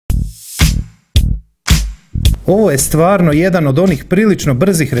Ovo je stvarno jedan od onih prilično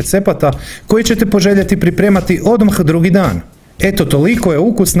brzih recepata koji ćete poželjeti pripremati odmah drugi dan. Eto, toliko je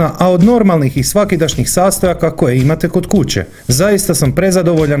ukusna, a od normalnih i svakidašnjih sastojaka koje imate kod kuće. Zaista sam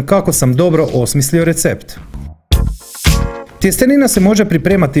prezadovoljan kako sam dobro osmislio recept. Tjestenina se može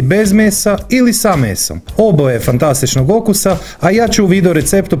pripremati bez mesa ili sa mesom. Oboje je fantastičnog okusa, a ja ću u video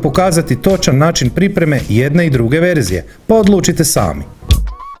receptu pokazati točan način pripreme jedne i druge verzije, pa odlučite sami.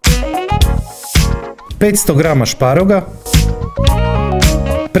 500 g šparoga,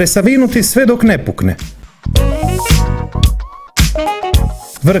 presavinuti sve dok ne pukne.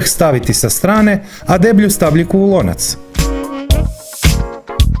 Vrh staviti sa strane, a deblju stabljiku u lonac.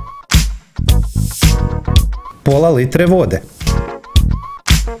 Pola litre vode.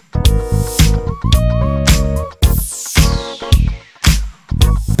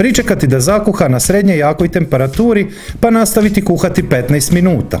 Pričekati da zakuha na srednje jakoj temperaturi, pa nastaviti kuhati 15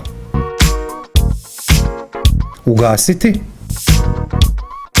 minuta. Ugasiti.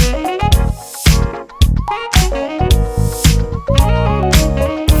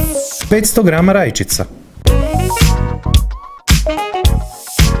 ...500 g rajčica.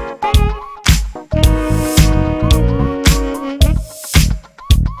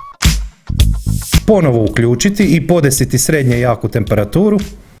 Ponovo uključiti i podesiti srednje jaku temperaturu.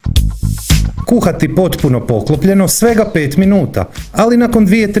 Kuhati potpuno poklopljeno svega 5 minuta, ali nakon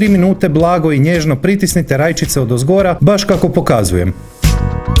 2-3 minute blago i nježno pritisnite rajčice odozgora, baš kako pokazujem.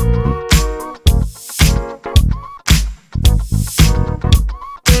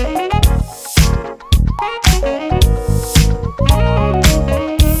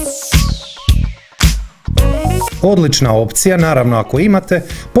 Odlična opcija, naravno ako imate,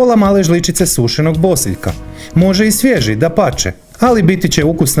 pola male žličice sušenog bosiljka. Može i svježi, dapače, ali biti će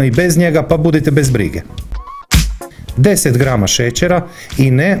ukusno i bez njega, pa budite bez brige. 10 g šećera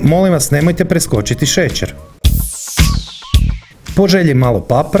i ne, molim vas, nemojte preskočiti šećer. Po želji malo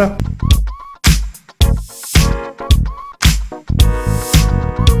papra.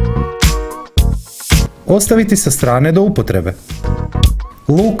 Ostaviti sa strane do upotrebe.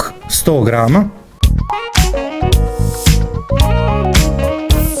 Luk 100 g.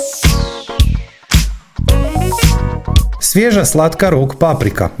 Svježa slatka rog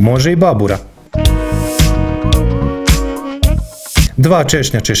paprika, može i babura. 2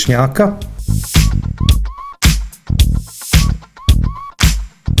 češnja češnjaka.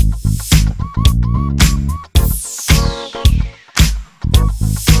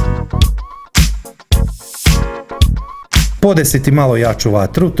 Podesiti malo jaču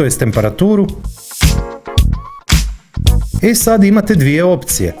vatru, to jest temperaturu. I sad imate dvije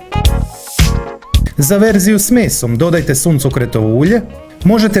opcije. Za verziju s mesom dodajte suncokretovo ulje,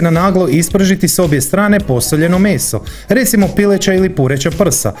 možete na naglo ispržiti s obje strane posoljeno meso, recimo pileća ili pureća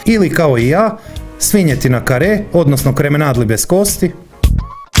prsa, ili kao i ja, svinjetina kare, odnosno kremenadli bez kosti.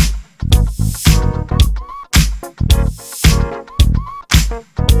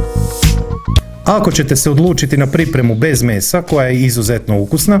 Ako ćete se odlučiti na pripremu bez mesa, koja je izuzetno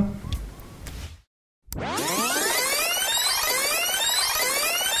ukusna,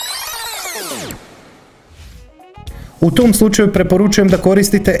 u tom slučaju preporučujem da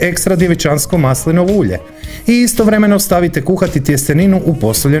koristite ekstra djevičansko maslinovo ulje i istovremeno stavite kuhati tjesteninu u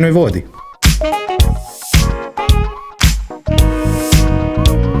posoljenoj vodi.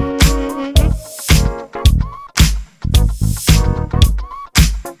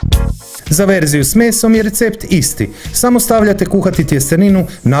 Za verziju s mesom je recept isti, samo stavljate kuhati tjesteninu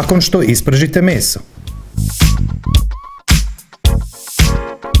nakon što ispržite meso.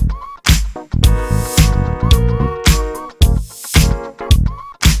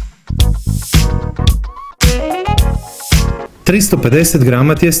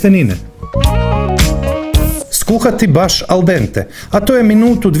 ...350 g tjestenine. Skuhati baš al dente, a to je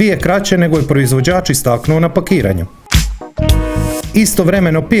minutu dvije kraće nego je proizvođač istaknuo na pakiranju.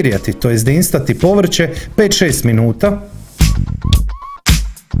 Istovremeno pirjati, to jest dinstati povrće 5-6 minuta.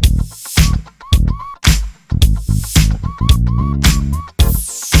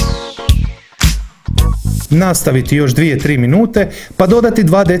 Nastaviti još 2-3 minute, pa dodati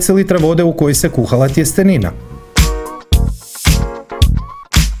 2 decilitra vode u kojoj se kuhala tjestenina.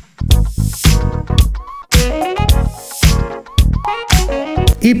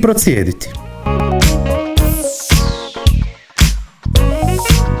 I procijediti.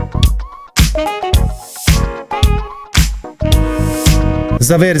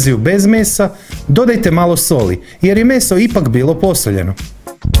 Za verziju bez mesa dodajte malo soli, jer je meso ipak bilo posoljeno.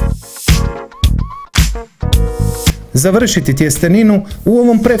 Završiti tjesteninu u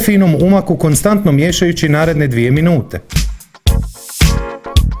ovom prefinom umaku konstantno miješajući naredne 2 minute.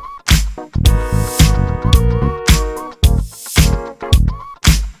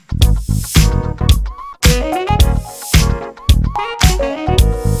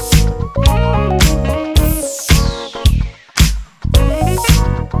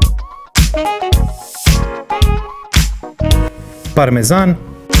 parmezan.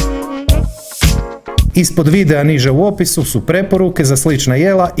 Ispod videa niže u opisu su preporuke za slična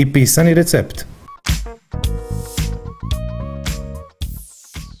jela i pisani recept.